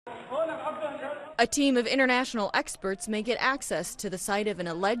A team of international experts may get access to the site of an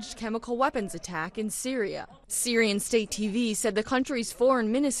alleged chemical weapons attack in Syria. Syrian state TV said the country's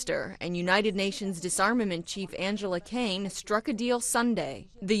foreign minister and United Nations disarmament chief Angela Kane struck a deal Sunday.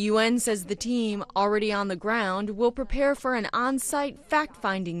 The UN says the team, already on the ground, will prepare for an on-site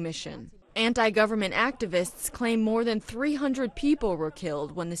fact-finding mission. Anti-government activists claim more than 300 people were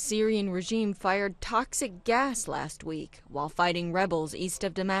killed when the Syrian regime fired toxic gas last week while fighting rebels east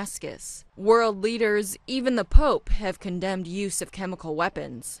of Damascus. World leaders, even the Pope, have condemned use of chemical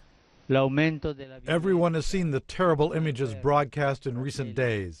weapons. Everyone has seen the terrible images broadcast in recent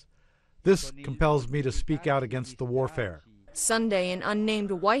days. This compels me to speak out against the warfare. Sunday, an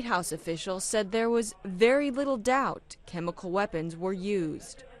unnamed White House official said there was very little doubt chemical weapons were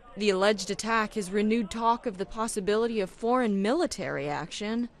used. The alleged attack has renewed talk of the possibility of foreign military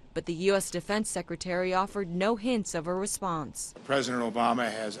action, but the U.S. Defense Secretary offered no hints of a response. President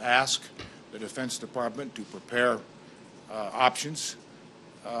Obama has asked the Defense Department to prepare options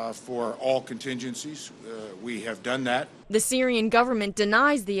for all contingencies. We have done that. The Syrian government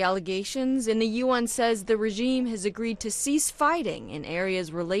denies the allegations, and the UN says the regime has agreed to cease fighting in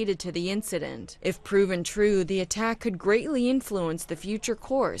areas related to the incident. If proven true, the attack could greatly influence the future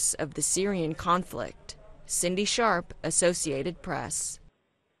course of the Syrian conflict. Cindy Sharp, Associated Press.